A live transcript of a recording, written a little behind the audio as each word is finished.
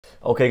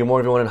Okay, good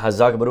morning, everyone, and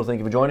Hazak Baruch. Thank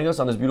you for joining us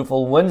on this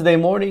beautiful Wednesday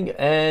morning,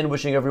 and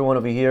wishing everyone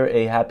over here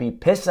a happy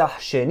Pesah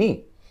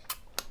Sheni,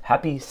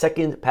 happy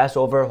second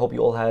Passover. Hope you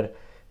all have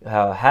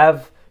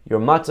your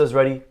matzahs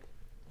ready.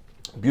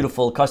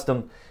 Beautiful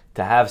custom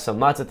to have some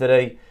matzah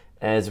today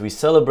as we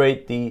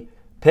celebrate the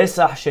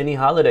Pesach Sheni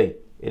holiday.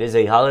 It is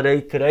a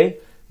holiday today.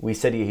 We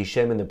said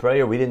Yehishem in the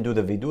prayer. We didn't do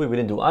the vidui, we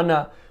didn't do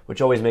Anna,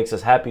 which always makes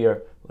us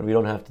happier when we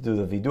don't have to do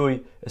the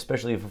vidui,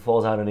 especially if it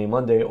falls out on a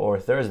Monday or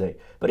Thursday.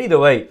 But either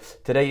way,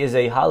 today is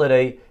a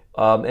holiday,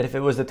 and if it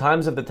was the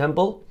times of the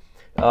temple,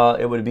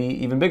 it would be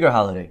even bigger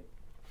holiday.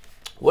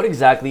 What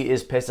exactly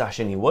is Pesach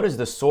Sheni? What is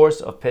the source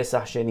of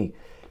Pesach Sheni?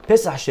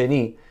 Pesach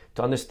Sheni,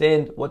 to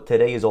understand what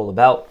today is all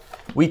about,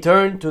 we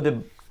turn to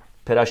the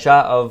parasha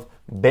of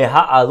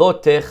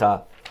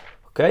Beha'alotecha.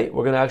 Okay,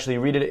 we're going to actually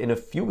read it in a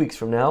few weeks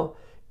from now.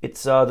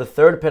 It's the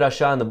third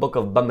parasha in the book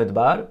of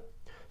Bamidbar.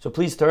 So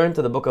please turn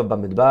to the book of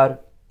Bamidbar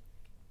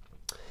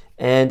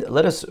and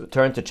let us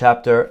turn to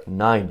chapter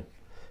 9.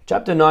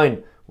 Chapter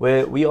 9,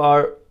 where we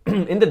are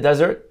in the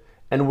desert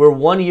and we're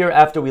 1 year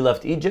after we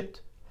left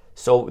Egypt.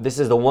 So this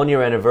is the 1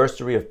 year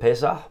anniversary of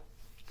Pesach.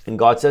 And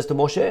God says to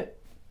Moshe,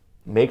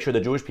 make sure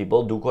the Jewish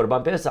people do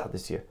Korban Pesach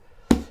this year.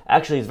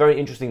 Actually, it's a very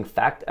interesting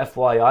fact,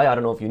 FYI, I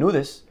don't know if you knew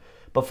this,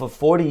 but for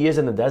 40 years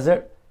in the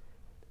desert,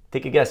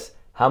 take a guess,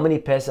 how many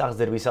Pesachs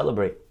did we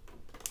celebrate?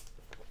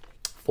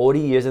 40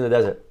 years in the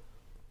desert.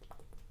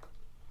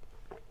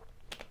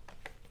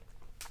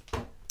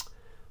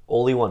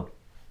 Only one.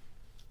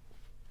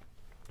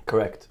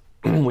 Correct.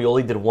 We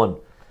only did one.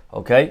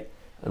 Okay?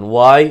 And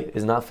why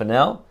is not for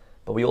now,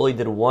 but we only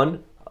did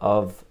one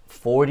of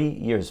 40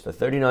 years. For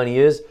 39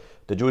 years,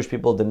 the Jewish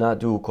people did not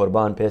do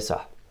Korban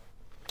Pesach.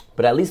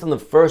 But at least on the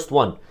first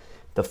one,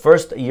 the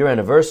first year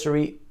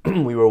anniversary,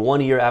 we were 1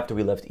 year after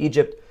we left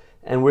Egypt,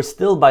 and we're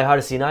still by Har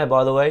Sinai,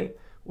 by the way.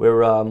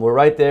 We're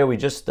right there. We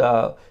just,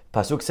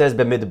 Pasuk says,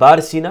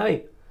 B'midbar Sinai.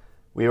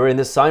 We were in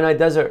the Sinai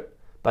desert.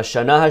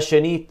 B'shana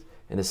HaShenit,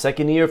 in the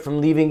second year from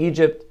leaving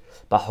Egypt.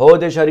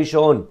 B'chodesh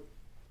HaRishon.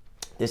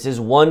 This is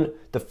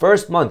the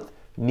first month.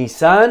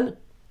 Nisan,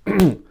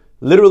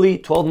 literally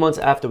 12 months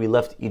after we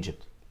left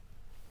Egypt.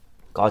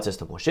 God says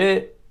to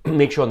Moshe,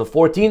 make sure on the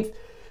 14th,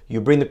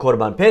 you bring the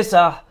Korban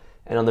Pesach,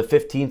 and on the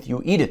 15th,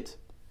 you eat it.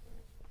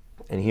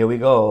 And here we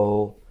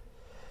go.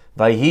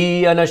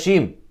 Vayhi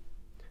Anashim.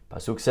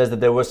 Pasuk says that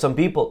there were some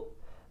people,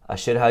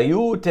 Asher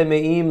hayu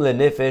temeim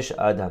lenefesh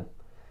adam,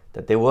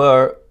 that they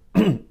were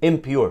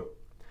impure.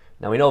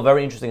 Now we know a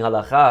very interesting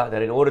halacha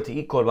that in order to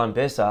eat Korban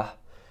Pesach,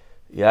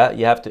 you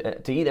have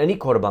to eat any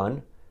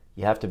Korban,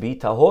 you have to be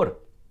tahor.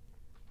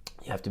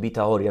 You have to be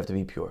tahor, you have to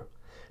be pure.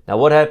 Now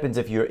what happens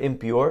if you're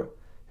impure?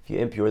 If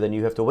you're impure, then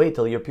you have to wait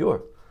till you're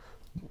pure.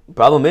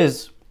 Problem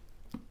is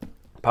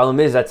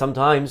that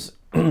sometimes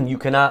you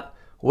cannot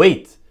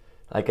wait.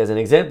 Like as an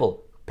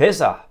example,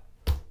 Pesach,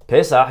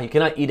 you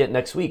cannot eat it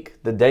next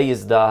week. The day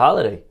is the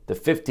holiday. The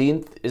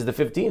 15th is the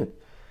 15th.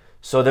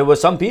 So there were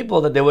some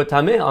people that they were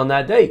tameh on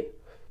that day.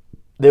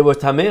 They were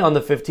tameh on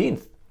the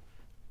 15th.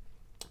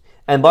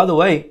 And by the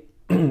way,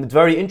 it's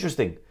very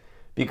interesting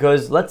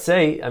because let's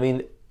say,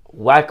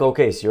 wacko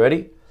case, you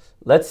ready?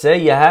 Let's say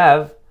you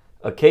have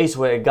a case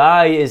where a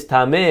guy is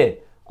tameh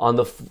on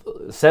the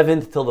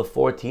 7th till the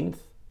 14th.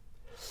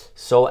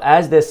 So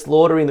as they're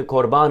slaughtering the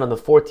Korban on the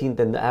 14th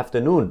in the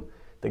afternoon,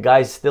 the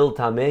guy's still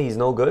tameh, he's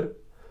no good.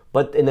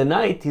 But in the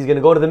night, he's going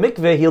to go to the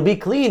mikveh, he'll be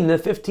clean in the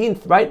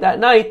 15th, right that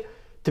night,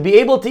 to be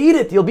able to eat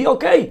it, he'll be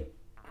okay.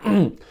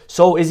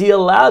 So is he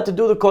allowed to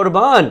do the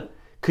Korban?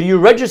 Could you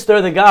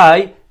register the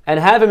guy and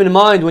have him in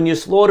mind when you're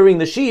slaughtering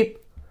the sheep,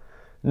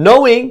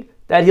 knowing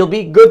that he'll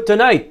be good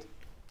tonight?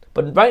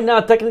 But right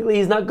now, technically,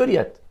 he's not good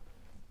yet.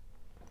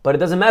 But it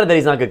doesn't matter that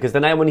he's not good, because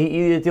tonight when he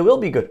eats it, he will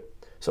be good.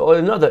 So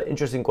another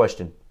interesting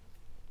question.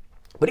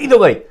 But either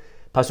way,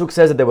 Pasuk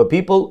says that there were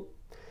people,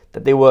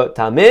 that they were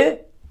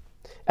tameh,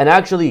 and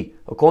actually,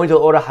 according to the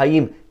Orah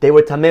Hayim, they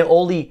were tameh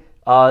only,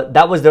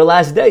 that was their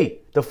last day,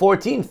 the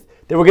 14th.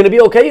 They were going to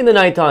be okay in the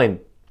nighttime.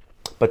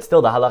 But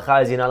still, the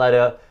halakha is you're not allowed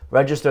to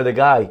register the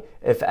guy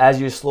if as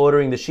you're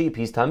slaughtering the sheep,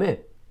 he's tameh.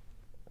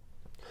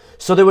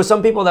 So there were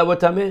some people that were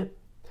tameh.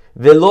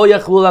 And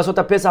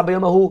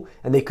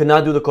they could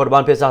not do the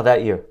Korban Pesach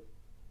that year,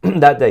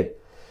 that day.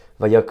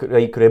 So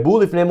they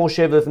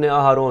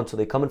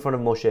come in front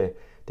of Moshe.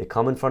 They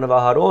come in front of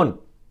Aharon.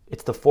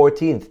 It's the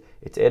 14th.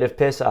 It's Erev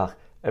Pesach.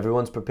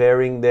 Everyone's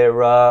preparing their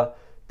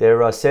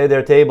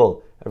seder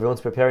table.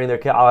 Everyone's preparing their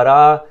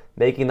ke'ara,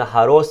 making the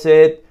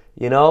haroset.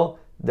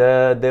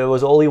 There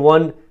was only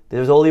one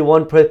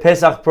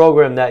Pesach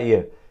program that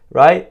year,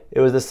 right?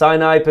 It was the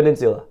Sinai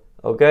Peninsula.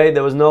 Okay,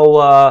 there was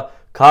no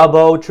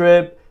Cabo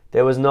trip.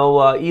 There was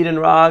no Eden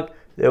Rock.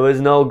 There was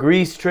no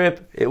Greece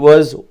trip. It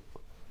was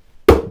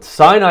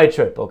Sinai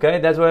trip. Okay,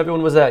 that's where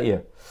everyone was that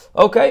year.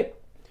 Okay,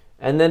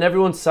 and then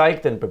everyone's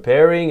psyched and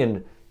preparing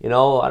and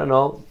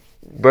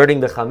burning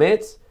the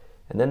chametz.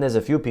 And then there's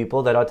a few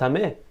people that are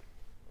tameh.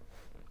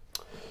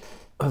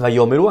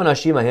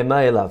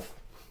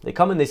 They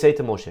come and they say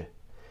to Moshe,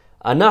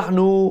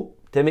 "Anachnu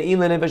temeim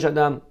lenevesh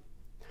adam."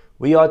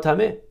 We are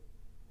tameh.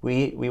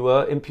 We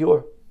were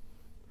impure.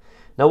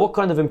 Now, what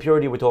kind of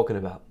impurity we're talking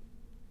about?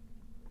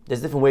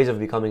 There's different ways of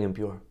becoming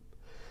impure.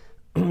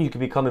 You can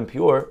become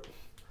impure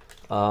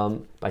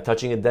by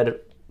touching a dead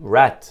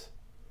rat.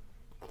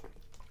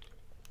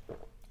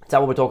 That's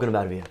not what we're talking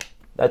about over here.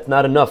 That's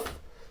not enough.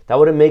 That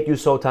wouldn't make you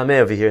so tameh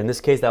over here. In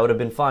this case, that would have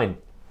been fine.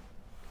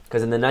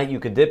 Because in the night you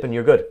could dip and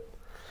you're good.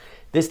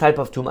 This type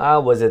of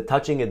tum'ah was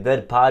touching a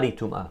dead body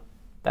tum'ah.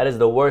 That is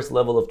the worst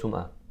level of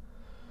tum'ah.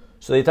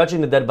 So they're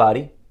touching the dead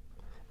body,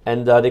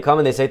 and they come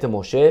and they say to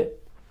Moshe,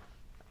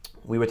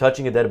 we were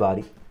touching a dead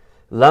body.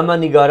 Lama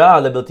nigara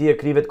lebelti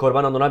yakrivet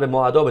korban Adonai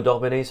b'mo'ado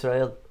b'doch b'nei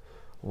Israel.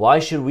 Why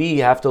should we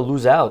have to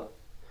lose out?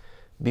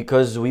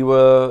 Because we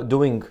were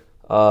doing,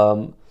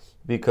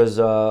 we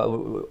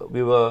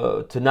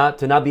were to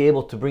not be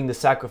able to bring the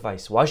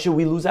sacrifice. Why should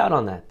we lose out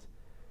on that?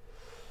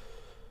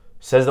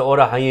 Says the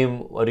Ora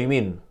Hayim, what do you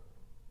mean?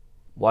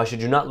 Why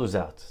should you not lose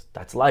out?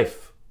 That's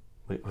life.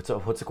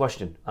 What's the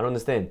question? I don't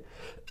understand.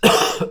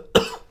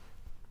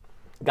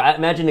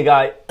 Imagine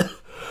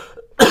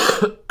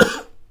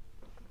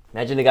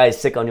a guy is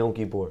sick on Yom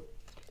Kippur.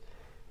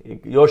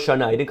 Your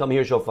Shana, he didn't come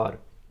here shofar.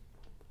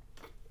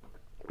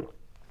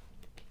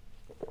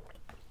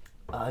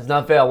 It's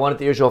not fair, I wanted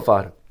to hear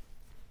shofar.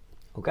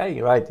 Okay,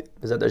 you're right.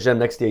 Bezat Hashem,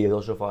 next year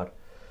you'll shofar.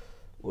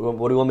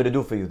 What do you want me to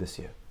do for you this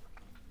year?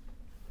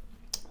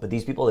 But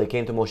these people, they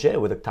came to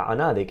Moshe with a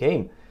ta'ana, they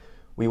came.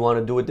 We want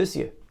to do it this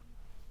year.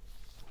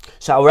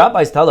 So our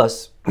rabbis tell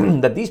us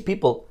that these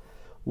people,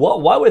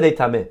 why were they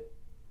tameh?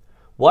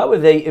 Why were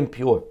they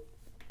impure?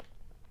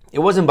 It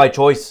wasn't by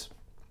choice.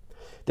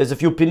 There's a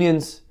few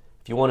opinions,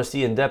 if you want to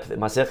see in depth,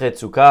 Masechet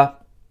Sukkah,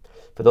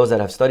 for those that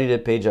have studied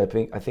it, page I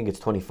think it's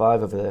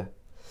 25 over there.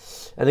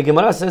 And the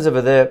Gemara says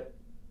over there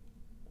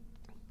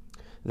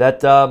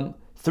that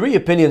 3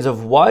 opinions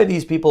of why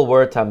these people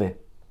were tameh.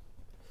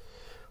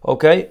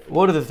 Okay,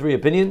 what are the 3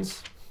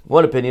 opinions?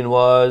 One opinion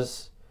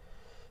was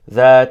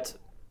that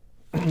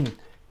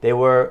they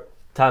were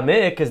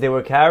tameh because they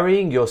were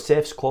carrying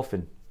Yosef's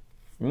coffin.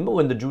 Remember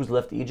when the Jews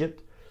left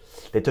Egypt?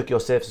 They took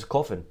Yosef's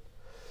coffin.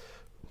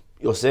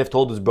 Yosef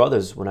told his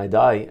brothers, when I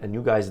die and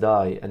you guys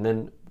die, and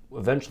then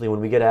eventually when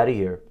we get out of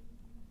here,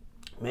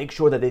 make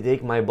sure that they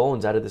take my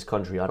bones out of this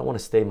country. I don't want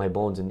to stay my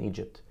bones in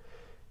Egypt.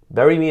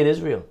 Bury me in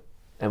Israel.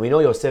 And we know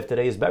Yosef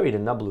today is buried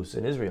in Nablus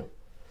in Israel.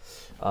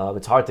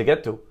 It's hard to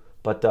get to,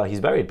 but he's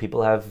buried.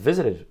 People have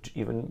visited,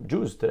 even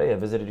Jews today have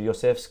visited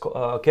Yosef's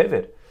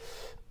kever.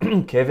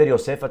 Kever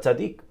Yosef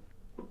HaTzadik.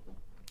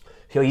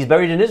 He's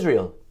buried in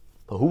Israel.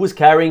 But who was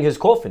carrying his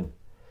coffin?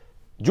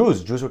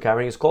 Jews. Jews were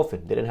carrying his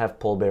coffin. They didn't have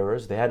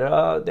pallbearers. They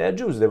had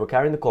Jews. They were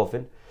carrying the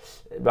coffin,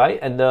 right?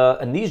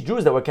 And these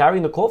Jews that were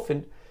carrying the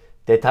coffin,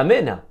 they're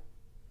tameh now.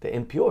 They're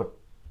impure.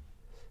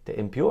 They're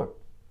impure.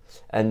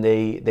 And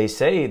they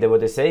say that what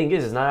they're saying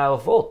is, it's not our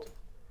fault.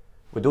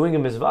 We're doing a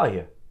mitzvah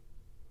here.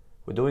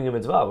 We're doing a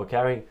mitzvah. We're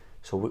carrying.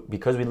 So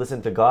because we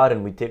listen to God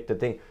and we take the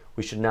thing,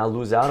 we should now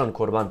lose out on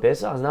Korban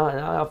Pesah. It's not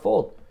our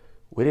fault.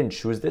 We didn't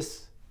choose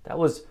this.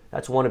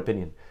 That's one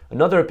opinion.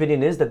 Another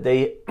opinion is that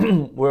they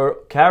were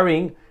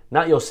carrying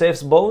not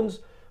Yosef's bones,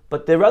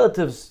 but their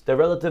relatives. Their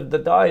relative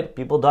that died.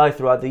 People die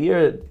throughout the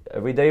year.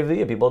 Every day of the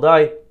year, people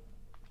die.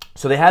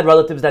 So they had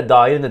relatives that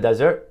died in the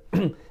desert,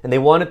 and they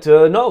wanted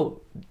to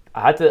know.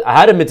 I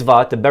had a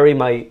mitzvah to bury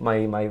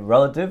my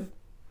relative.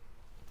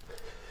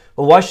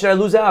 But why should I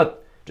lose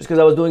out? Just because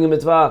I was doing a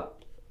mitzvah.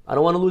 I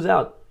don't want to lose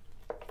out.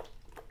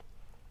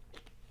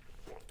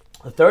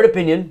 The third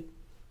opinion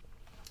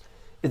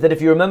is that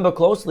if you remember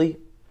closely,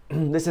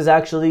 this is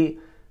actually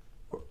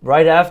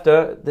right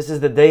after, this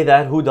is the day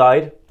that who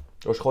died?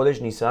 Rosh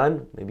Chodesh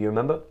Nisan, maybe you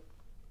remember.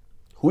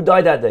 Who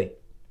died that day?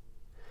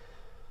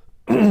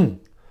 Rosh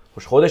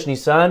Chodesh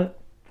Nisan,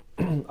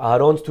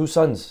 Aaron's 2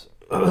 sons.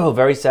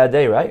 Very sad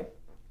day, right?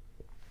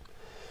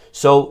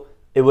 So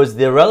it was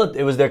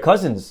their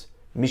cousins,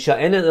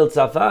 Misha'en and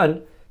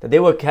Elzaphan, that they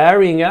were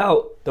carrying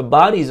out the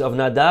bodies of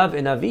Nadav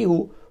and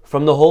Avihu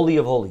from the Holy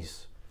of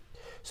Holies.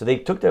 So they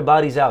took their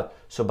bodies out.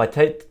 So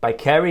by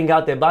carrying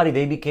out their body,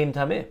 they became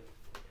tameh.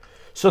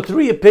 So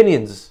 3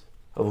 opinions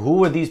of who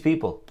were these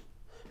people.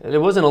 And it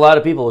wasn't a lot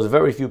of people, it was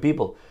very few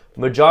people.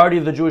 Majority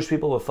of the Jewish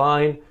people were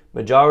fine.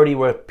 Majority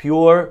were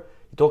pure.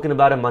 You're talking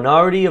about a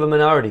minority of a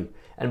minority.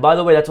 And by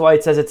the way, that's why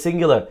it says it's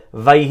singular.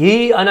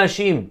 Vayhi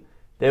anashim.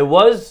 There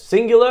was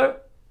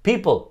singular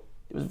people.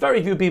 It was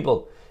very few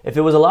people. If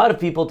it was a lot of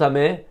people,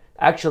 tameh,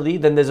 actually,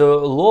 then there's a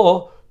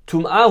law,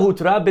 tum'ahu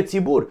tra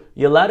betzibur.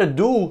 You're allowed to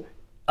do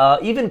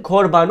even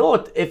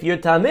korbanot if you're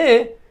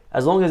tameh,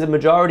 as long as the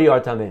majority are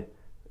tameh.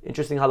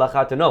 Interesting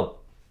halakha to know.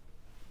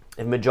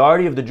 If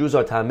majority of the Jews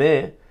are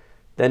tameh,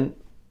 then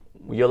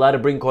you're allowed to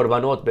bring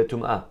korbanot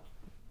betum'ah.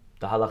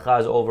 The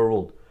halakha is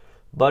overruled.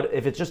 But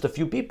if it's just a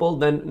few people,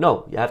 then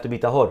no, you have to be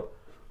tahor.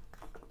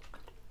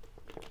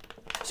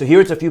 So here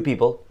it's a few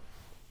people,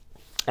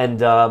 and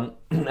they're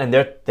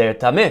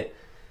tameh,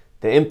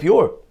 they're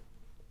impure,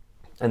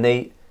 and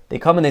they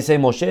come and they say,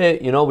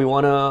 Moshe, we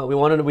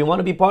want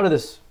to be part of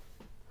this.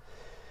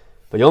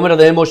 But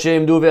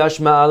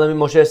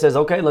Moshe says,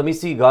 okay, let me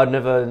see. God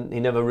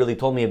never really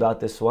told me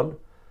about this one.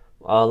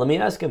 Let me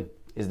ask him,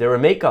 is there a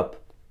makeup?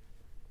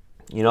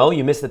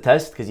 You missed the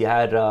test because you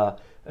had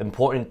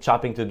important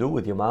shopping to do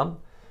with your mom,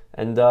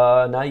 and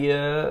now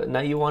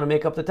you want to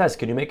make up the test.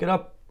 Can you make it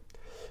up?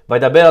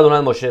 Vaydaber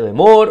Adonai Moshe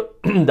lemor,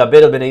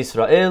 daber el bnei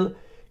Israel.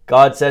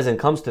 God says and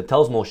tells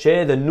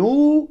Moshe the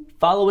new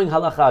following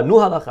halacha, new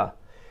halacha.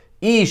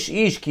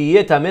 Ish ki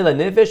yeh tameh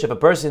lenefesh, if a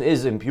person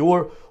is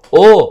impure,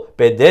 or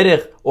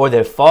bederech, or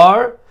they're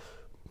far,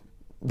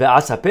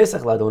 ve'asa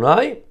Pesach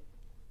l'Adonai,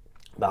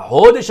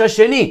 b'chodesh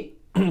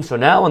hasheni. So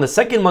now on the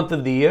second month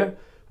of the year,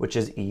 which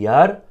is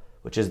Iyar,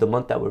 which is the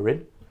month that we're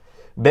in,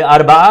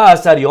 be'arba'a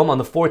asar yom, on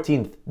the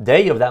 14th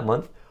day of that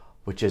month,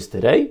 which is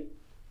today,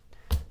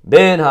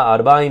 ben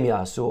ha'arba'im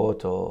ya'asu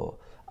oto,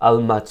 al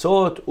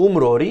matzot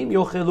umrorim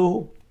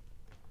yochelu.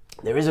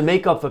 There is a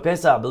makeup for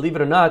Pesach, believe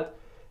it or not,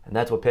 and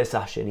that's what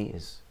Pesach Sheni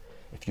is.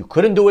 If you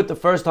couldn't do it the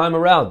first time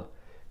around,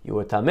 you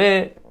were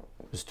tameh, it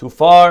was too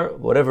far,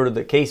 whatever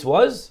the case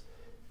was,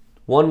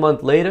 1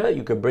 month later,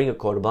 you could bring a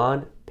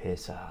Korban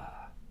Pesach.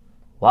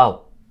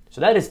 Wow.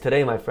 So that is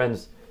today, my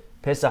friends,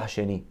 Pesach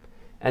Sheni.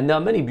 And there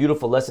are many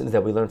beautiful lessons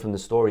that we learn from the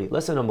story.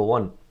 Lesson number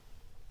 1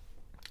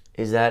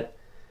 is that,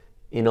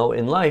 in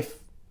life,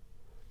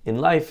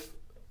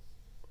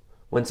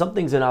 when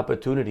something's an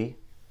opportunity,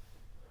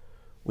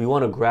 we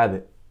want to grab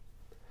it.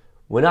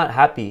 We're not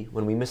happy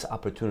when we miss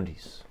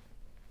opportunities.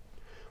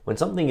 When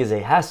something is a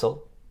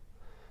hassle,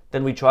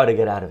 then we try to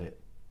get out of it.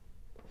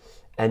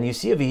 And you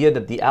see over here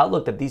that the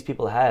outlook that these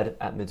people had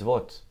at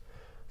mitzvot,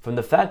 from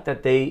the fact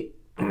that they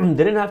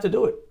didn't have to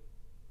do it.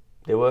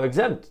 They were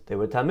exempt. They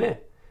were tameh.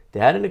 They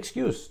had an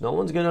excuse. No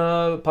one's going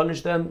to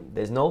punish them.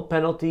 There's no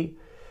penalty.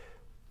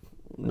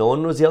 No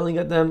one was yelling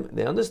at them.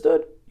 They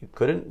understood. You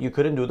couldn't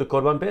do the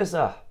Korban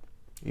Pesach.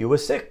 You were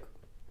sick.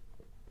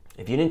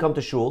 If you didn't come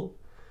to shul,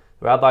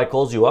 the rabbi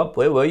calls you up.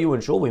 Where were you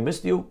in shul? We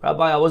missed you.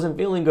 Rabbi, I wasn't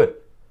feeling good.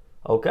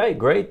 Okay,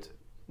 great.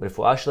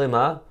 Refuah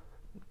shlema,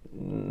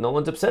 no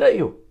one's upset at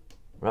you,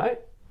 right?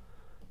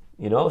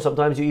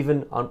 Sometimes you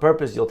even, on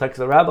purpose, you'll text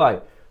the rabbi,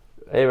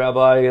 hey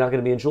rabbi, you're not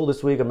going to be in shul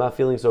this week, I'm not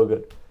feeling so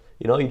good.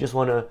 You just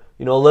want to,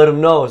 let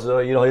him know so,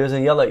 he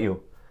doesn't yell at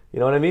you. You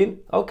know what I mean?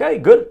 Okay,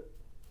 good.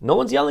 No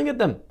one's yelling at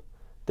them.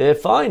 They're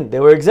fine.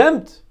 They were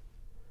exempt.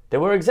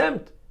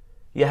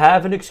 You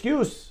have an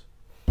excuse.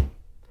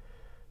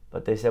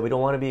 But they said, we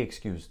don't want to be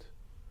excused.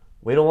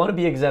 We don't want to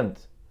be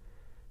exempt.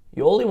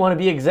 You only want to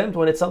be exempt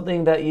when it's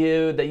something that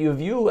you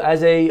view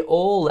as a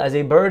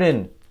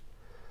burden.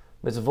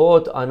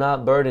 Mitzvot are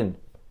not burden.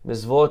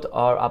 Mitzvot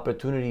are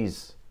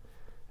opportunities.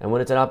 And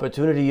when it's an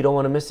opportunity, you don't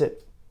want to miss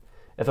it.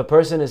 If a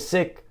person is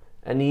sick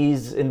and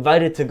he's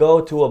invited to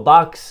go to a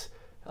box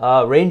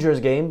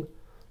Rangers game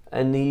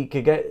and he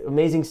could get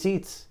amazing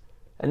seats,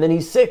 and then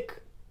he's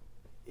sick,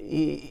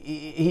 you're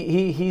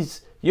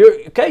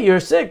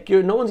sick.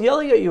 No one's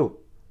yelling at you.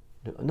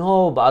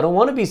 No, but I don't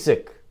want to be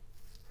sick.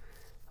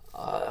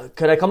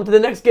 Could I come to the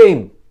next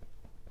game?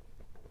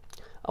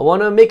 I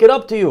want to make it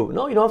up to you.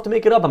 No, you don't have to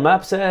make it up. I'm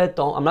not upset.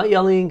 I'm not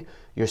yelling.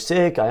 You're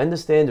sick. I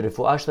understand. The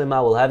Refuah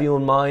Shlema will have you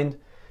in mind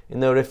in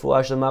the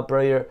Refuah Shlema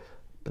prayer.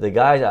 But the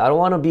guys, I don't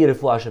want to be at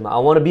Refuah Shlema. I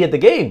want to be at the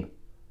game.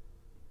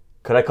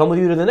 Could I come with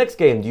you to the next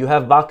game? Do you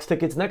have box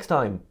tickets next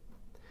time?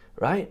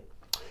 Right?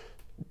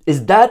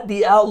 Is that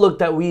the outlook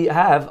that we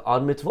have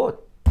on mitzvot?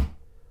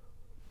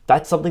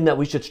 That's something that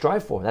we should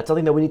strive for. That's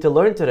something that we need to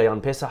learn today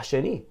on Pesach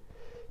Sheni.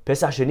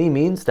 Pesach Sheni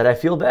means that I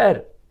feel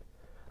bad.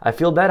 I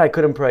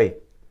couldn't pray.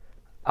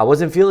 I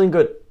wasn't feeling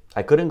good.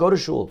 I couldn't go to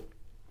shul.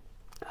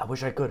 I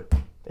wish I could.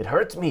 It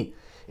hurts me.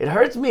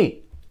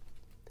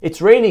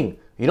 It's raining.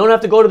 You don't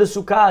have to go to the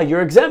sukkah.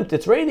 You're exempt.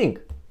 It's raining.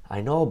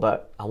 I know,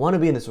 but I want to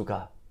be in the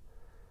sukkah.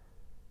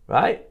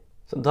 Right?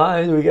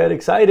 Sometimes we get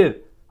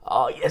excited.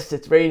 Oh, yes,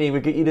 it's raining.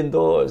 We can eat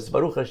indoors.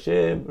 Baruch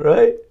Hashem.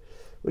 Right?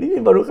 What do you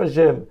mean, Baruch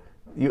Hashem?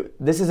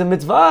 This is a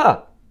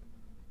mitzvah.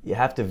 You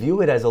have to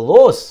view it as a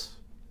loss.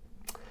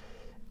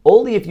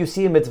 Only if you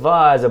see a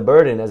mitzvah as a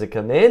burden, as a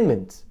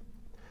commandment.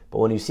 But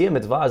when you see a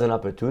mitzvah as an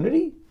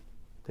opportunity,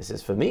 this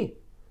is for me.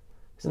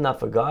 This is not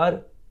for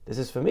God. This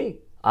is for me.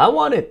 I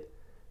want it.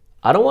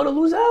 I don't want to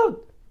lose out.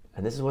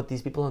 And this is what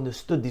these people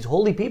understood. These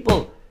holy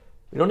people.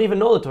 We don't even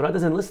know. The Torah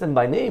doesn't list them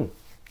by name.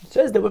 It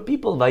says there were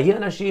people. Vayi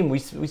Anashim.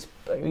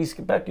 We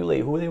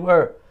speculate who they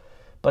were.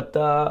 But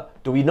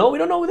do we know? We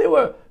don't know who they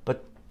were.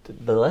 But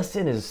the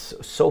lesson is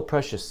so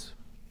precious.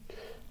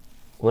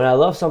 When I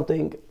love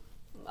something,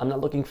 I'm not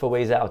looking for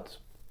ways out.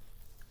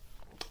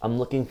 I'm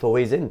looking for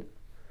ways in.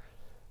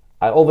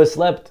 I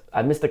overslept.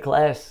 I missed a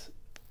class.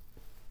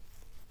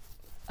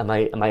 Am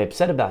I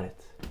upset about it?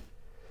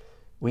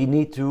 We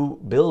need to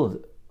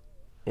build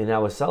in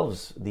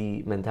ourselves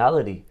the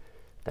mentality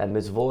that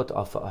mitzvot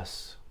are for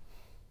us.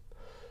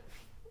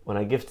 When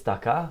I give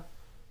tzedakah,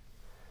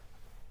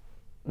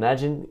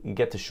 imagine you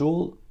get to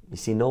shul, you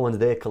see no one's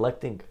there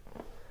collecting.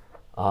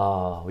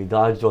 We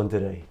dodged one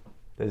today.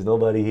 There's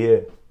nobody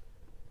here.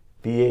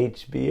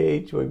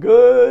 BH, we're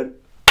good,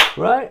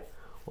 right?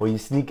 Or you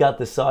sneak out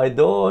the side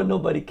door,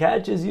 nobody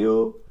catches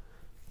you.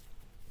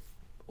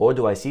 Or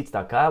do I see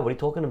tzedakah? What are you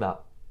talking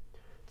about?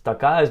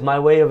 Tzedakah is my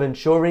way of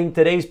ensuring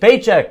today's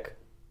paycheck.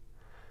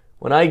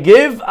 When I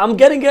give, I'm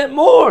getting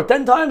more,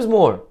 10 times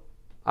more.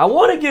 I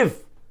want to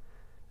give.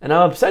 And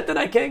I'm upset that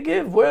I can't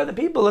give. Where are the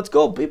people? Let's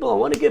go, people. I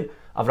want to give.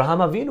 Avraham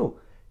Avinu,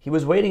 he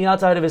was waiting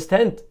outside of his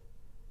tent.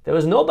 There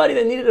was nobody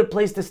that needed a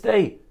place to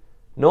stay.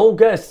 No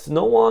guests,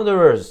 no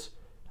wanderers.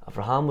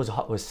 Avraham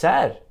was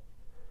sad.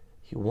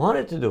 He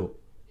wanted to do.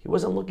 He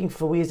wasn't looking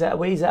for ways out.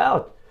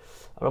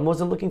 Avraham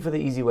wasn't looking for the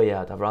easy way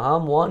out.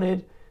 Avraham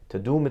wanted to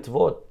do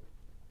mitzvot.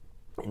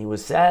 And he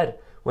was sad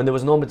when there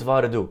was no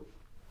mitzvah to do.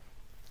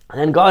 And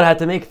then God had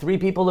to make 3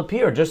 people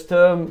appear just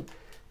to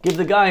give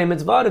the guy a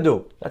mitzvah to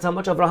do. That's how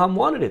much Avraham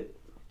wanted it.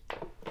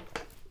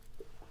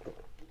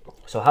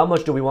 So how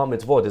much do we want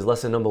mitzvot is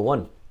lesson number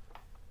 1.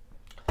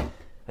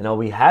 And are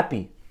we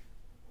happy?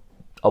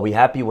 Are we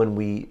happy when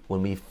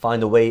we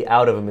find a way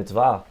out of a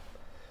mitzvah?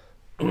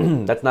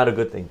 That's not a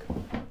good thing.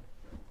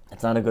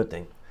 That's not a good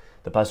thing.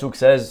 The pasuk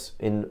says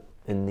in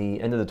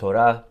the end of the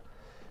Torah,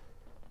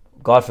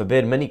 God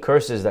forbid, many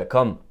curses that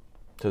come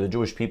to the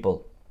Jewish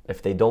people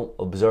if they don't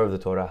observe the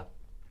Torah.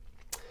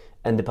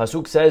 And the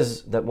pasuk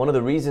says that one of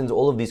the reasons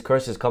all of these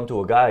curses come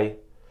to a guy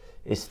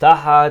is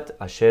tahat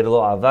asher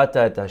lo avata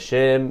et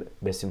Hashem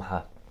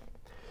besimcha,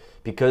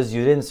 because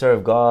you didn't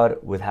serve God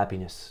with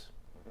happiness.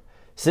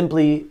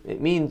 Simply, it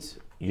means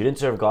you didn't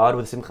serve God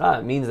with simcha.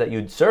 It means that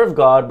you'd serve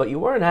God, but you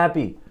weren't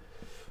happy.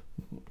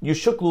 You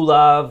shook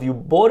lulav, you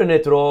bought an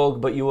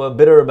etrog, but you were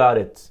bitter about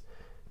it.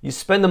 You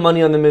spend the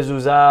money on the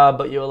mezuzah,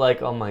 but you're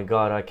like, oh my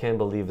God, I can't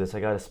believe this.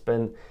 I got to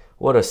spend,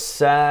 what a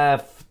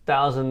saf,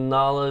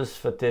 $1,000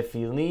 for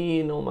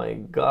tefillin. Oh my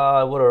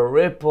God, what a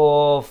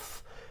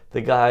ripoff.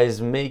 The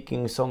guy's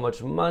making so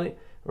much money,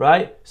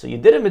 right? So you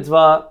did a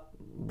mitzvah,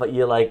 but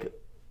you're like,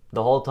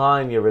 the whole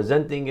time you're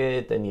resenting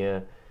it, and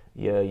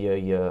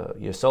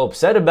you're so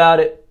upset about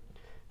it.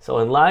 So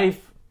in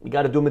life, you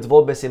got to do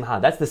mitzvot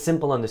besimcha. That's the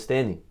simple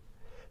understanding.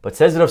 But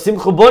says Rav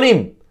Simcha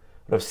Bonim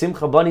of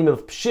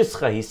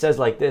Pshischa, he says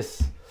like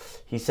this.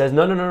 He says,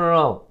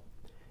 no.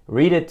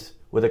 Read it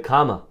with a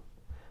comma.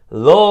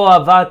 Lo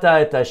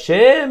avata et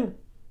Hashem,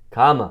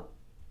 comma,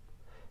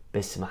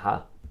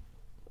 besimcha.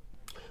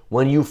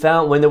 When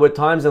there were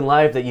times in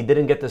life that you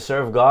didn't get to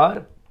serve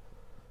God,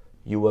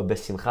 you were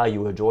besimcha,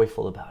 you were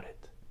joyful about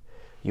it.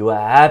 You were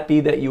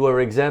happy that you were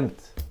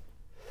exempt.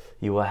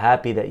 You were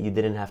happy that you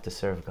didn't have to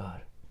serve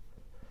God.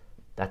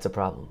 That's a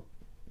problem.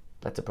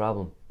 That's a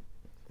problem.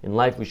 In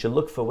life, we should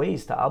look for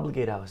ways to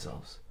obligate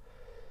ourselves.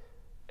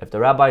 If the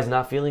rabbi is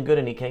not feeling good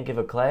and he can't give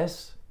a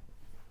class,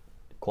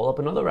 call up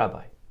another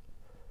rabbi.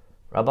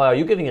 Rabbi, are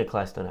you giving a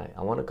class tonight?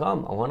 I want to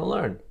come. I want to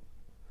learn.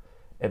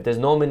 If there's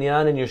no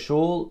minyan in your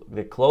shul,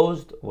 they're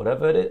closed,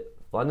 whatever it is,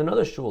 find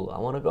another shul. I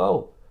want to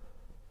go.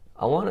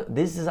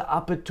 This is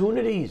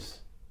opportunities.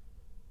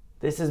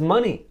 This is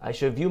money. I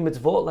should view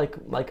mitzvot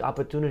like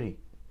opportunity.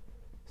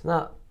 It's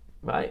not,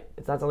 right?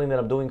 It's not something that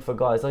I'm doing for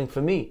God. It's something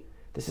for me.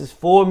 This is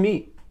for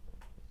me.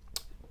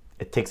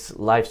 It takes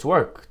life's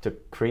work to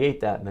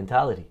create that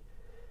mentality.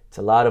 It's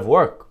a lot of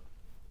work.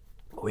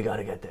 But we got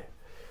to get there.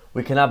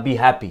 We cannot be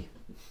happy.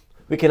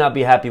 We cannot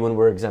be happy when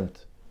we're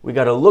exempt. We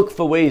got to look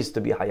for ways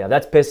to be haya.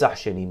 That's Pesach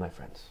Sheni, my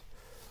friends.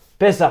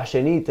 Pesach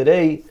Sheni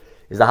today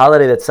is the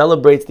holiday that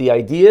celebrates the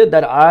idea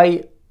that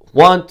I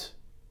want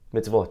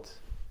mitzvot.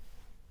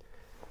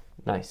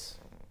 Nice.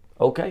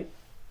 Okay.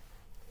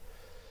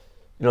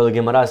 You know, the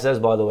Gemara says,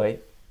 by the way,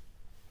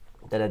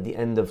 that at the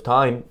end of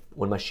time,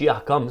 when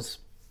Mashiach comes,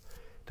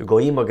 the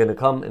Goyim are going to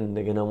come and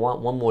they're going to want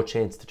one more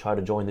chance to try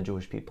to join the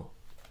Jewish people.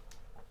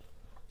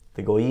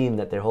 The Goyim,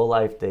 that their whole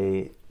life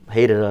they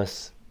hated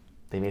us,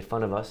 they made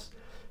fun of us.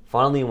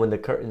 Finally, when the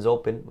curtains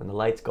open, when the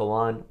lights go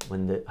on,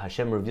 when the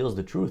Hashem reveals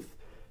the truth,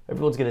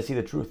 everyone's going to see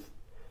the truth.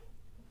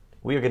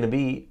 We are going to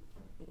be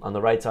on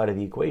the right side of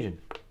the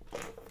equation.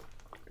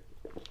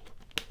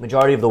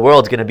 Majority of the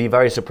world is going to be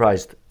very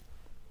surprised.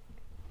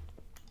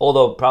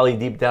 Although probably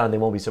deep down they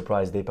won't be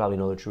surprised. They probably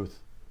know the truth.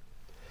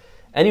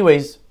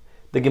 Anyways,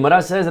 the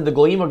Gemara says that the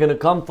Goyim are going to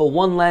come for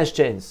one last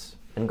chance.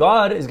 And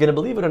God is going to,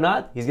 believe it or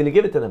not, He's going to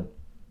give it to them.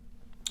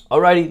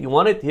 Alrighty, you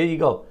want it? Here you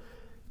go.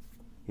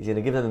 He's going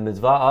to give them the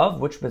mitzvah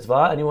of, which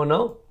mitzvah? Anyone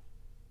know?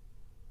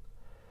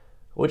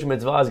 Which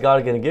mitzvah is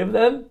God going to give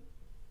them?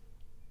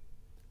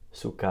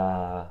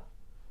 Sukkah.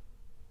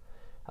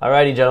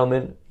 Alrighty,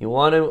 gentlemen. You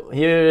want to?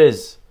 Here it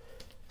is.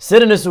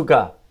 Sit in a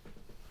sukkah.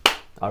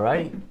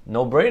 Alrighty,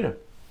 no brainer.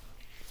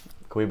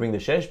 Can we bring the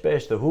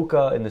sheshbesh, the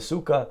hookah in the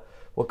sukkah?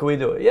 What can we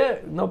do? Yeah,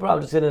 no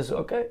problem. Just sit in the sukkah.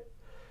 Okay.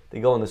 They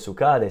go in the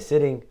sukkah. They're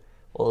sitting.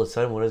 All of a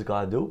sudden, what does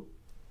God do?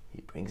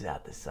 He brings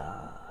out the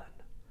sun.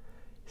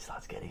 It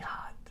starts getting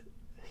hot,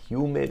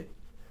 humid,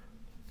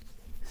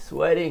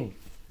 sweating.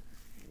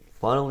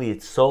 Finally,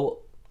 it's so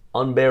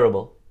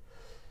unbearable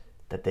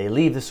that they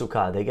leave the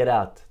sukkah. They get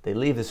out. They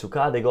leave the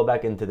sukkah. They go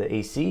back into the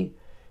AC.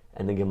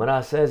 And the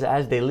Gemara says,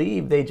 as they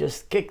leave, they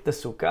just kick the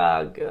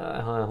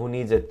sukkah. Who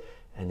needs it?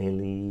 And they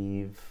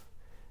leave.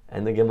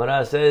 And the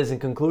Gemara says, in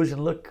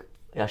conclusion, look,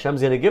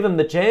 Hashem's going to give them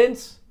the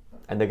chance,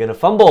 and they're going to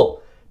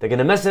fumble. They're going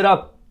to mess it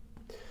up.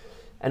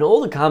 And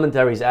all the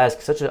commentaries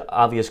ask such an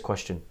obvious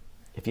question.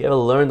 If you ever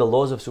learn the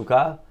laws of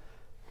sukkah,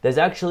 there's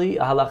actually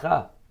a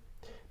halacha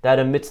that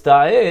a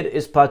mitzta'ir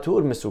is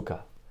patur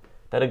misukkah.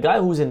 that a guy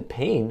who's in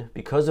pain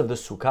because of the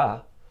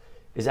sukkah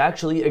is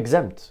actually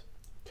exempt.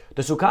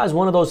 The sukkah is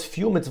one of those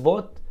few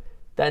mitzvot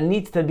that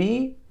needs to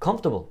be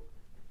comfortable.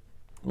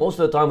 Most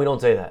of the time we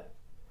don't say that.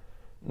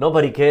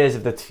 Nobody cares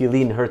if the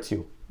tefillin hurts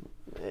you.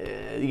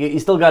 You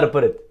still got to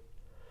put it.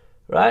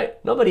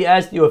 Right? Nobody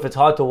asked you if it's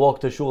hard to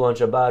walk to shul on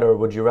Shabbat or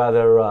would you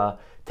rather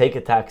take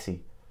a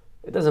taxi.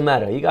 It doesn't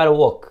matter. You got to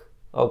walk.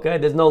 Okay?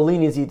 There's no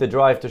leniency to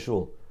drive to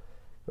shul.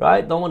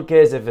 Right? No one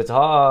cares if it's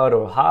hard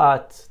or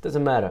hot. It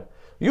doesn't matter.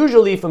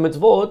 Usually for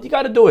mitzvot, you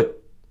got to do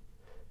it.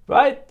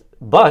 Right?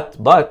 But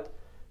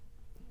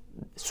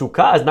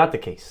sukkah is not the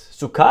case.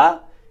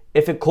 Sukkah,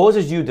 if it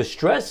causes you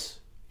distress,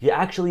 you're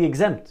actually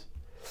exempt.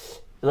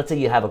 Let's say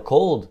you have a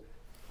cold.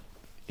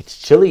 It's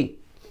chilly.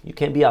 You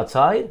can't be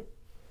outside.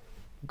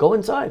 Go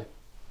inside.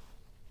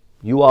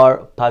 You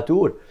are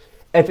patur.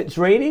 If it's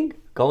raining,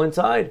 go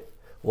inside.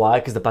 Why?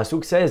 Because the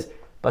pasuk says,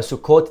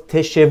 pasukot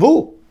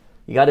teshevu.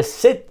 You got to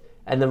sit.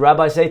 And the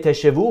rabbis say,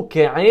 teshevu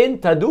ke'ain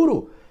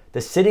taduru.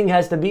 The sitting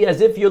has to be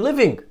as if you're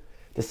living.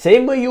 The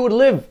same way you would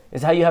live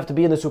is how you have to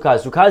be in the sukkah.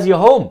 Sukkah is your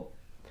home.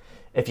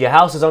 If your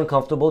house is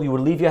uncomfortable, you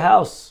would leave your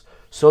house.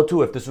 So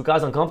too, if the sukkah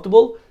is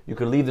uncomfortable, you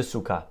could leave the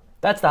sukkah.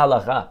 That's the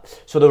halacha.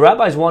 So the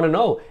rabbis want to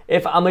know,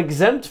 if I'm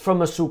exempt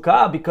from a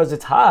sukkah because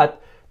it's hot,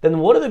 then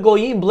what are the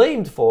goyim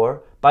blamed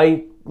for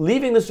by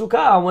leaving the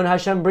sukkah when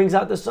Hashem brings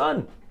out the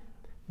sun?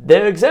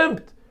 They're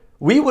exempt.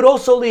 We would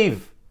also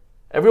leave.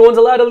 Everyone's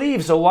allowed to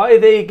leave, so why are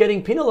they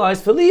getting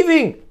penalized for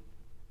leaving?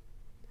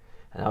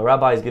 And our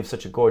rabbis give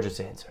such a gorgeous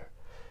answer.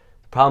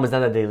 The problem is not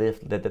that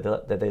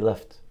they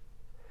left.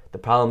 The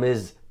problem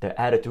is their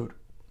attitude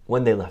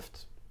when they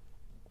left.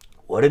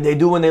 What did they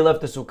do when they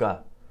left the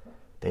sukkah?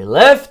 They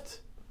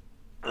left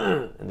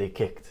and they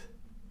kicked.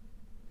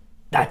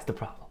 That's the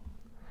problem.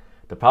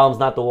 The problem's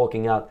not the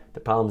walking out. The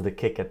problem's the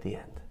kick at the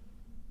end.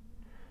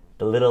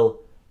 The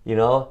little,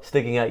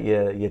 sticking out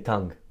your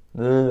tongue.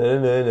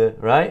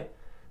 Right?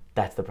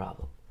 That's the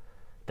problem.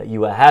 That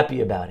you were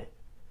happy about it.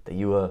 That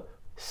you were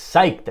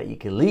psyched that you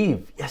could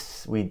leave.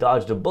 Yes, we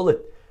dodged a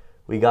bullet.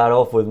 We got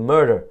off with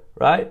murder.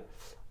 Right?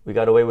 We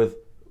got away with,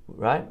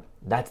 right?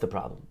 That's the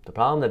problem. The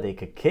problem that they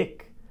could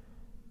kick.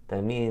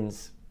 That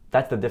means,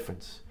 that's the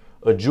difference.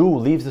 A Jew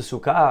leaves the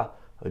sukkah.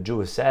 A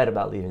Jew is sad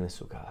about leaving the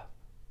sukkah.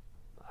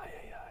 Why?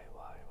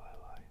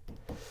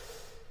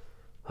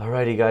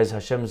 Alrighty guys,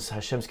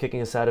 Hashem's kicking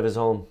us out of his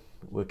home.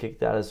 We're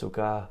kicked out of the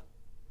sukkah.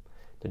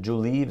 The Jew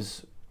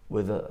leaves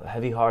with a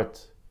heavy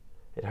heart.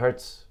 It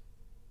hurts.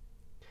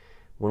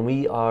 When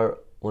we are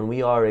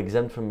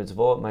exempt from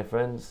mitzvot, my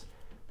friends,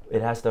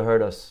 it has to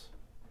hurt us.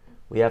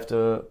 We have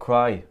to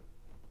cry.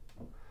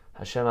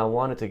 Hashem, I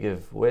wanted to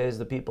give. Where's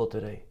the people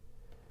today?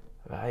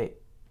 Right?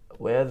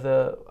 Where are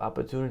the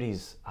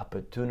opportunities?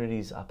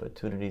 Opportunities.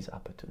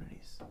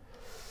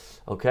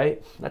 Okay?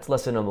 That's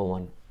lesson number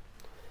 1.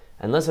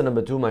 And lesson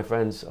number 2, my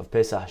friends, of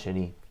Pesah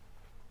Sheni.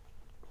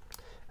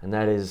 And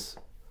that is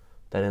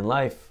that in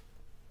life,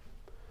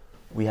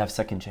 we have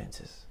second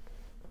chances.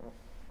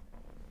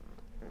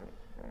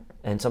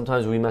 And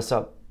sometimes we mess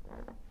up.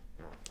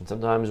 And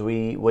sometimes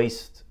we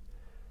waste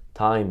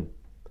time.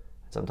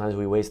 Sometimes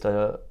we waste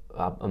a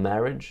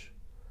marriage.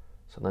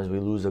 Sometimes we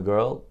lose a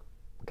girl,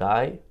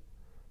 guy.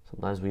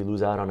 Sometimes we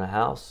lose out on a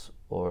house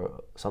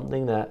or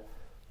something that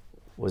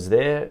was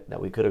there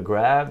that we could have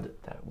grabbed,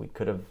 that we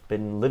could have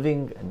been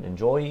living and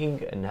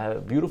enjoying and have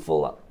a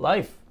beautiful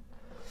life.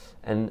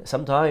 And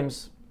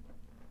sometimes,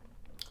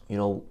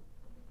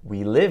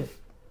 we live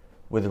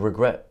with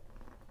regret.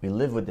 We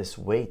live with this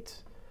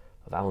weight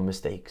of our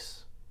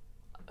mistakes.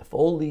 If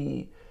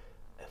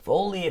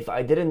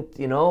I didn't,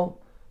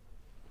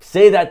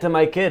 say that to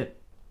my kid,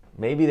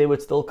 maybe they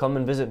would still come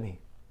and visit me.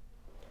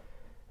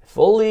 If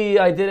only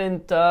I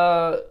didn't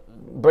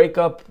break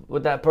up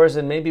with that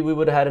person, maybe we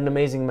would have had an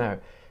amazing marriage.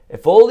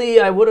 If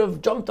only I would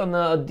have jumped on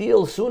a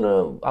deal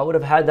sooner, I would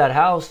have had that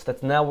house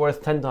that's now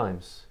worth 10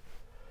 times.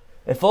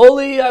 If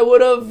only I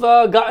would have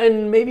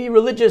gotten maybe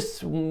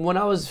religious when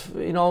I was,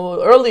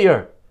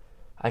 earlier,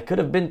 I could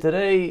have been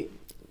today,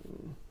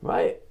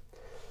 right?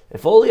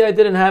 If only I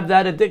didn't have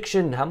that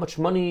addiction, how much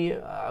money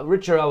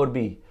richer I would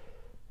be.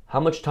 How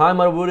much time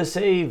I would have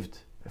saved.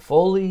 If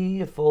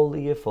only.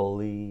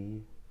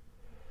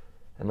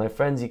 And my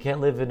friends, you can't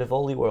live in an if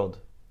only world.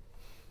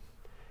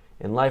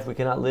 In life, we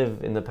cannot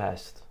live in the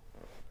past.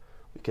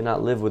 We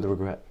cannot live with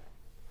regret.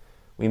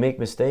 We make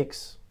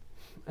mistakes,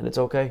 and it's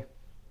okay.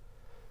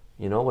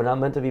 We're not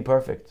meant to be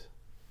perfect.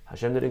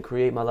 Hashem didn't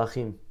create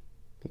malachim.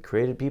 He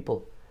created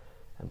people.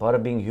 And part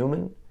of being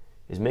human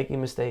is making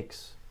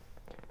mistakes.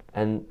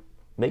 And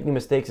making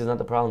mistakes is not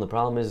the problem. The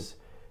problem is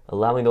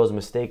allowing those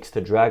mistakes to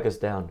drag us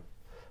down.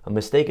 A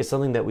mistake is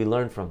something that we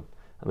learn from.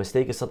 A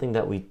mistake is something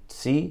that we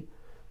see,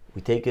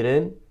 we take it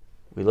in,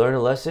 we learn a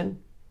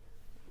lesson,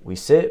 we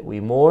sit, we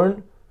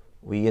mourn,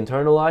 we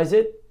internalize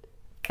it,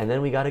 and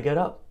then we got to get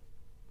up.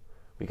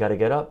 We got to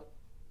get up.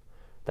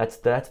 That's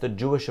the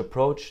Jewish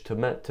approach to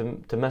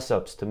mess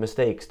ups, to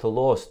mistakes, to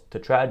loss, to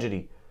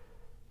tragedy.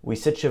 We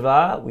sit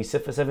Shiva, we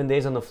sit for 7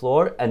 days on the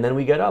floor, and then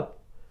we get up,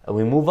 and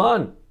we move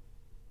on.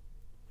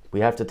 We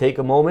have to take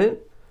a moment,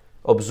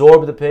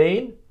 absorb the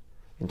pain,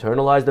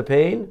 internalize the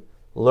pain,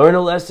 learn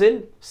a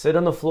lesson, sit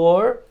on the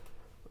floor,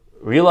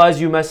 realize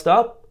you messed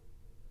up,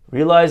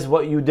 realize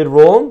what you did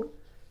wrong,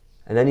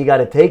 and then you got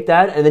to take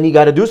that and then you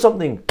got to do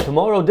something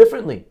tomorrow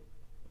differently.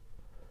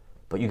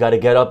 But you got to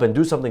get up and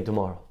do something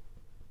tomorrow.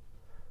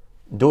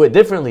 Do it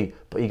differently,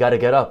 but you got to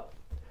get up.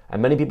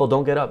 And many people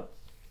don't get up.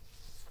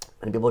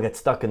 Many people get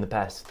stuck in the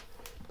past.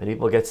 Many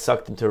people get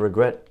sucked into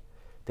regret.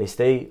 They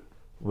stay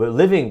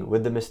living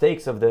with the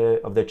mistakes of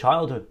their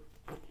childhood.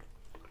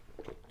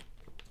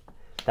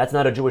 That's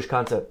not a Jewish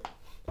concept.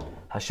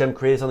 Hashem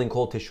created something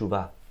called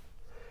teshuvah.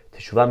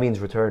 Teshuvah means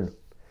return.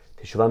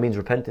 Teshuvah means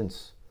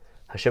repentance.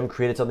 Hashem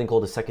created something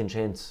called a second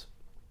chance.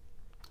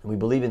 And we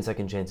believe in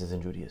second chances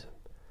in Judaism.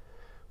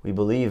 We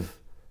believe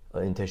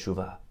in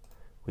teshuvah.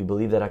 We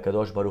believe that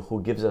HaKadosh Baruch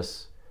Hu gives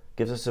us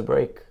a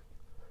break.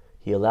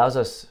 He allows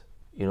us,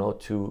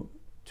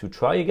 to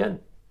try again.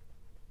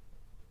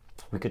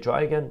 We could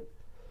try again.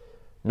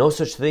 No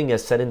such thing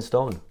as set in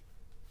stone.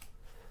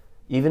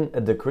 Even a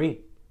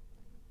decree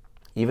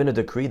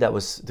that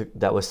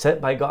was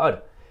set by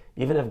God,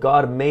 even if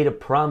God made a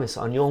promise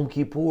on Yom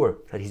Kippur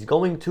that He's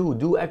going to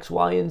do X,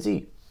 Y, and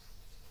Z,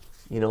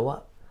 you know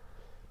what?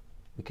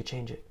 We could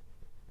change it.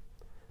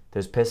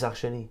 There's Pesach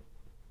Sheni.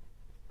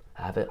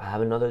 I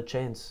have another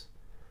chance.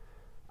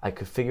 I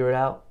could figure it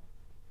out.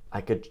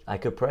 I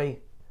could pray.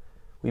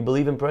 We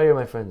believe in prayer,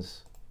 my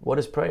friends. What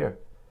is prayer?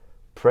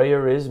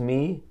 Prayer is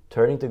me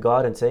turning to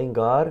God and saying,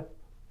 God,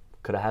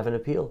 could I have an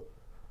appeal?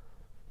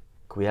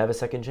 Could we have a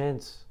second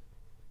chance?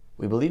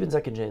 We believe in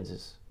second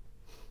chances.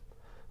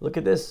 Look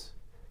at this.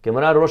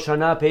 Gemara Rosh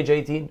Hashanah, page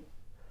 18.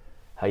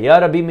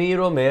 Haya Rabbi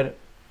Meir Omer,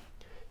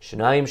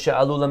 Shnayim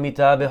she'alu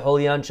lamita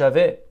b'chol yan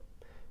shaveh.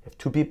 If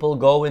two people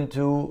go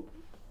into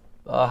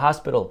a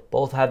hospital,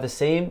 both have the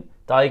same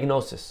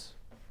diagnosis.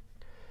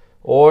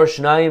 Or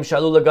Shnayim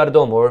she'alu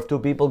lagardom, or if two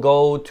people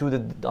go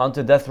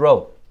onto death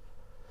row.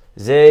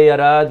 Ze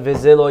yarad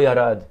veze lo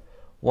yarad.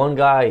 One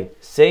guy,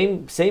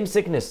 same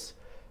sickness.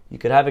 You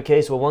could have a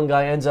case where one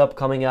guy ends up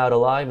coming out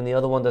alive and the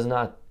other one does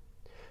not.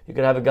 You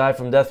could have a guy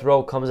from death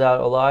row comes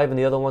out alive and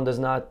the other one does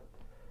not.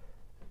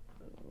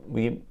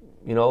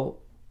 Look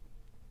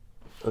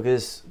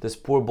at this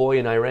poor boy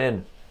in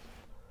Iran.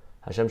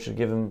 Hashem should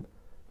give him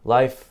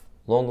life,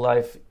 long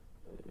life,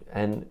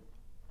 and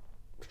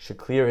should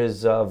clear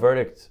his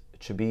verdict.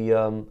 It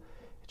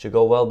should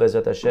go well,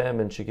 Bezat Hashem,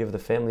 and should give the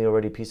family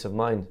already peace of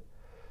mind.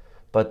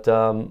 But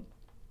mipnei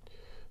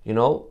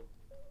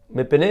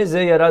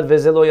ze yarad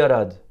veze lo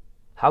yarad.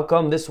 How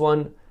come this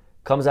one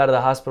comes out of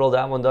the hospital,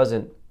 that one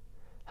doesn't?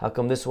 How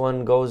come this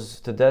one goes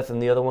to death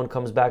and the other one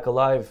comes back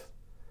alive?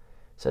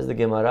 Says the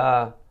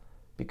Gemara,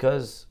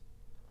 because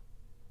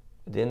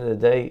at the end of the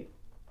day,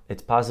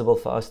 it's possible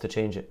for us to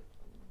change it.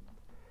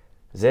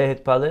 Ze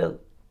hitpalel,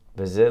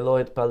 veze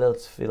lo hitpalel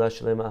tefila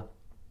shlema.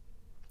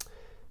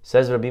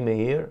 Says Rabbi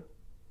Meir,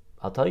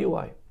 I'll tell you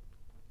why.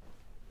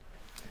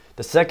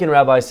 The second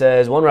rabbi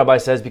says, one rabbi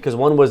says, because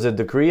one was a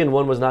decree and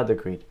one was not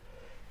decreed.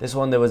 This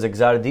one there was a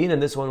gzar din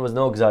and this one was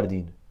no gzar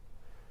din.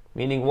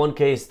 Meaning one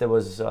case there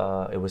was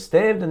it was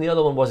stamped and the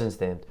other one wasn't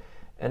stamped.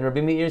 And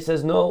Rabbi Meir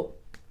says no.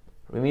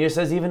 Rabbi Meir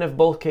says even if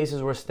both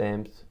cases were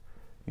stamped,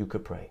 you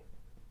could pray.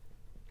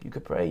 You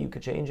could pray, you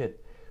could change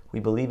it.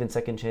 We believe in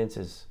second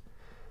chances.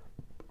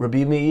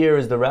 Rabbi Meir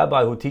is the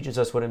rabbi who teaches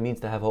us what it means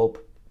to have hope.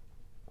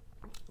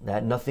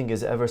 That nothing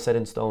is ever set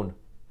in stone.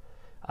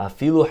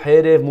 Afilu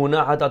herev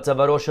munachat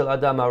atzavaro shel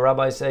adam. Our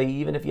rabbis say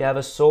even if you have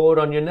a sword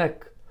on your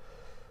neck,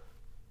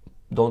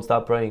 don't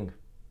stop praying.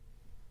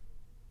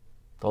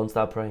 Don't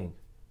stop praying.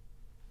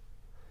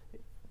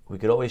 We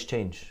could always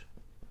change.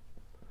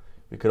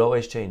 We could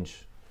always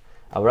change.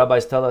 Our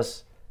rabbis tell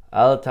us,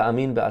 Al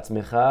ta'amin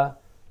be'atzmecha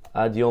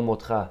ad yom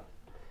motcha.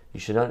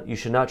 You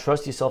should not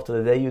trust yourself to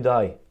the day you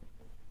die.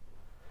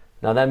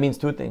 Now that means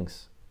two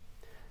things.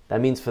 That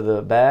means for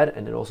the bad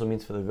and it also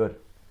means for the good.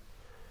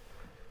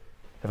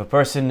 If a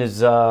person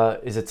is a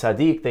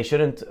tzaddik, they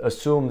shouldn't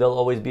assume they'll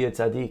always be a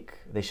tzaddik.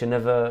 They should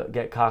never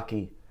get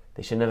cocky.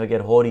 They should never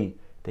get haughty.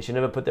 They should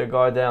never put their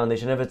guard down. They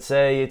should never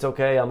say, it's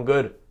okay, I'm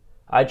good.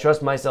 I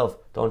trust myself.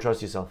 Don't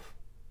trust yourself.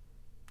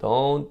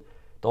 Don't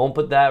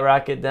put that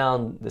racket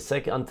down.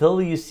 Until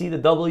you see the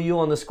W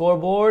on the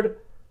scoreboard,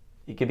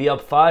 you could be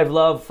up 6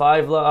 love,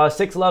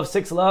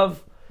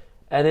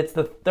 and it's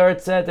the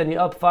third set and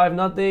you're up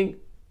 5-0.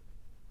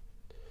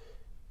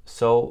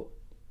 So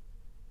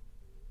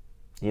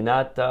you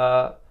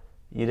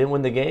didn't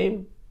win the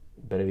game.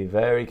 Better be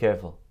very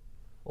careful.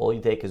 All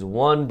you take is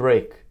one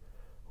break,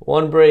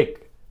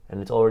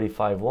 and it's already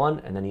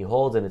 5-1, and then he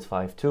holds and it's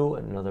 5-2,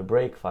 and another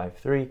break,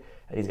 5-3,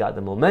 and he's got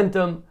the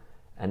momentum,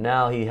 and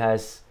now he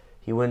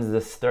wins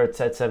this third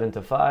set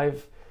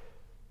 7-5.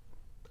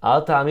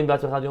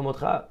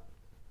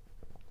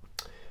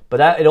 But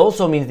that it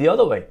also means the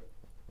other way,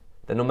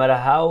 that no matter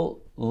how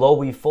low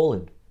we've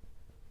fallen,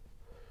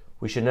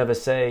 we should never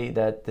say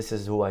that this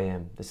is who I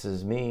am, this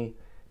is me,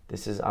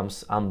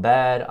 I'm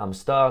bad, I'm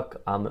stuck,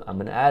 I'm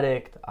an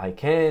addict, I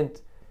can't.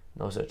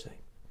 No such thing.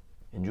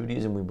 In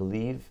Judaism, we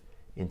believe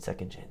in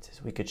second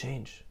chances. We could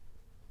change.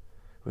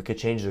 We could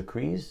change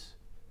decrees.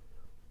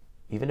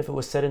 Even if it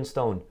was set in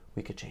stone,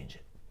 we could change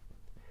it.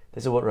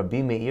 This is what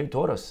Rabbi Meir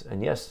taught us.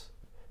 And yes,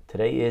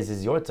 today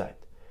is your time.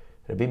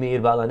 Rabbi Meir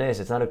Balanes,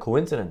 it's not a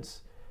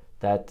coincidence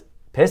that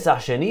Pesach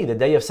Sheni, the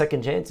day of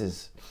second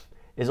chances,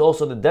 is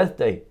also the death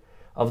day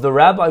of the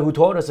rabbi who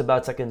taught us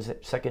about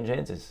second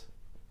chances.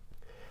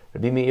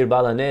 Rabbi Meir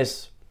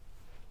Balanes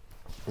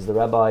is the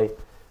rabbi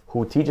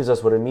who teaches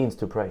us what it means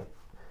to pray.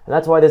 And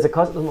that's why there's a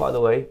custom, by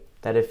the way,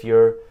 that if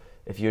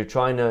you're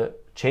trying to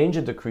change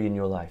a decree in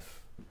your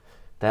life,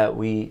 that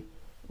we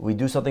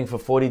do something for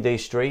 40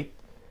 days straight,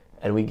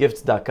 and we give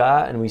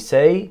tzedakah, and we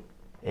say,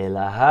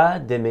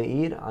 Elaha de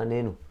Meir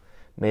anenu.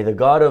 May the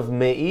God of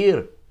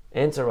Meir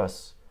answer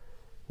us.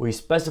 We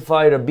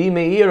specify Rabbi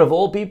Meir of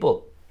all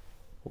people.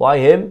 Why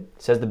him?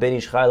 Says the Ben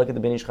Ish Chai. Look at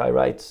the Ben Ish Chai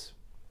writes.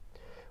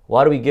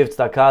 Why do we give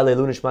tzedakah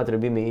le'elu nishmat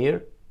Rabbi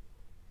Meir?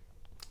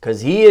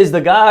 Because he is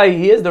the guy,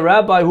 he is the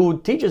rabbi who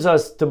teaches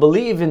us to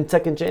believe in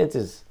second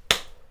chances.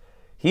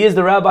 He is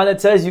the rabbi that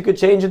says you could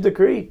change a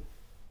decree.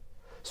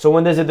 So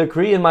when there's a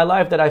decree in my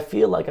life that I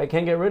feel like I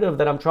can't get rid of,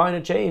 that I'm trying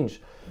to change,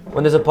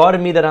 when there's a part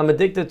of me that I'm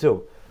addicted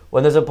to,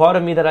 when there's a part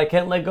of me that I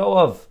can't let go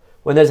of,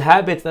 when there's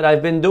habits that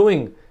I've been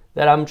doing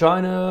that I'm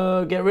trying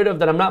to get rid of,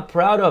 that I'm not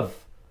proud of,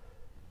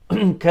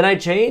 can I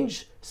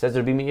change? Says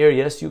Rabbi Meir,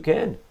 yes you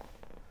can.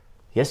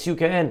 Yes you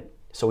can.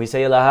 So we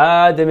say,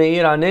 Elaha de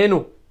Meir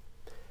anenu.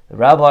 The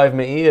rabbi of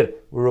Meir,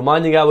 we're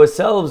reminding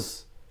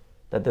ourselves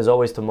that there's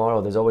always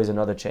tomorrow, there's always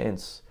another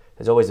chance,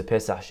 there's always a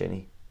Pesach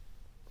Sheni.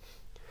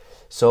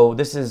 So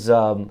this is,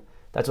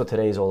 that's what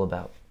today is all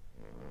about.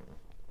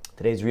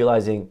 Today's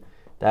realizing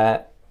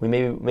that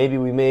maybe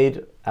we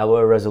made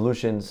our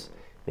resolutions,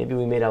 maybe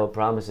we made our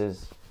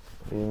promises,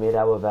 maybe we made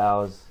our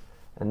vows,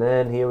 and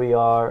then here we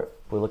are,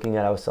 we're looking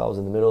at ourselves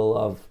in the middle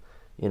of,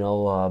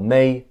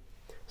 May,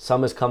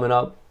 summer's coming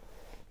up,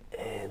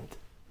 and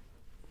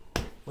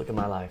look at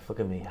my life, look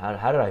at me,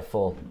 how did I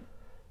fall?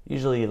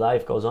 Usually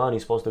life goes on, you're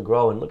supposed to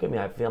grow, and look at me,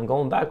 I'm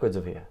going backwards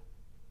of here,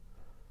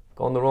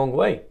 going the wrong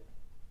way.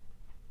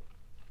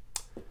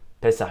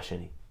 Pesach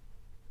Sheni.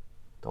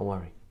 Don't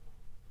worry.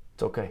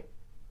 It's okay.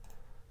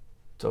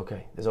 It's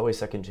okay. There's always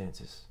second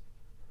chances.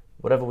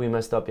 Whatever we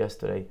messed up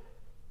yesterday,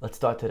 let's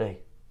start today.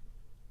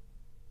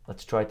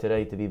 Let's try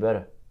today to be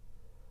better.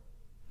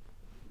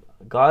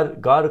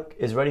 God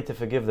is ready to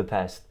forgive the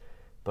past.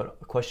 But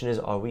the question is,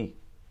 are we?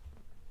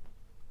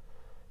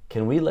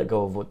 Can we let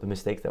go of the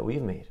mistakes that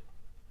we've made?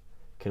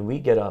 Can we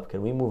get up?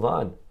 Can we move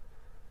on?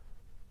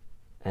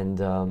 And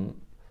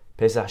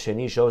Pesach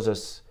Sheni shows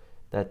us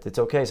that it's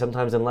okay.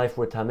 Sometimes in life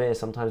we're tameh,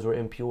 sometimes we're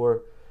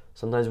impure,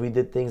 sometimes we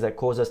did things that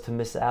cause us to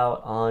miss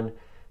out on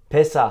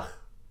Pesach.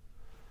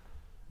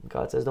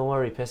 God says, don't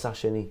worry, Pesach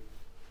Sheni.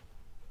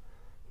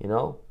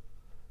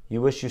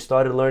 You wish you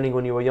started learning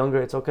when you were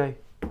younger, it's okay.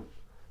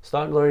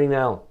 Start learning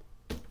now.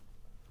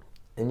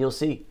 And you'll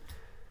see.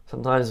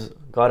 Sometimes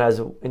God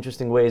has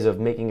interesting ways of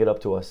making it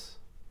up to us.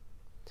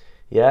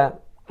 Yeah,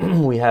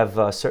 we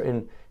have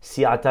certain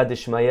siyata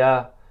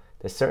dishmaya.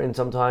 There's certain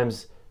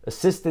sometimes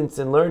assistance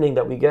in learning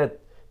that we get,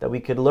 that we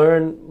could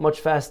learn much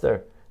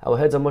faster. Our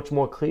heads are much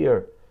more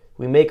clear.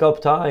 We make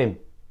up time.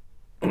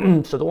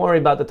 So don't worry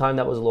about the time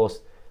that was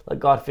lost. Let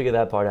God figure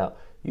that part out.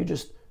 You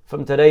just,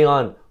 from today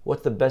on,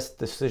 what's the best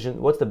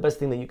decision? What's the best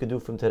thing that you could do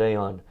from today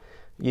on?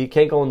 You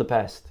can't go in the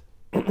past.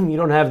 You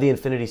don't have the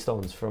Infinity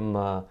Stones from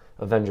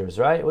Avengers,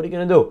 right? What are you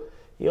going to do?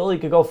 You only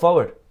could go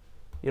forward.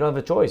 You don't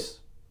have a choice.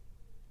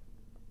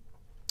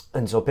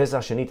 And so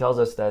Pesach Sheni tells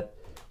us that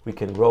we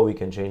can grow, we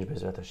can change,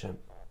 B'ezrat Hashem.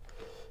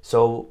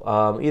 So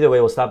either way,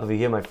 we'll stop over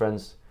here, my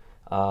friends.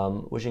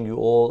 Wishing you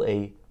all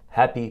a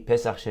happy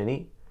Pesach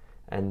Sheni,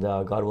 and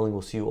God willing,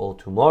 we'll see you all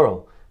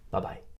tomorrow. Bye-bye.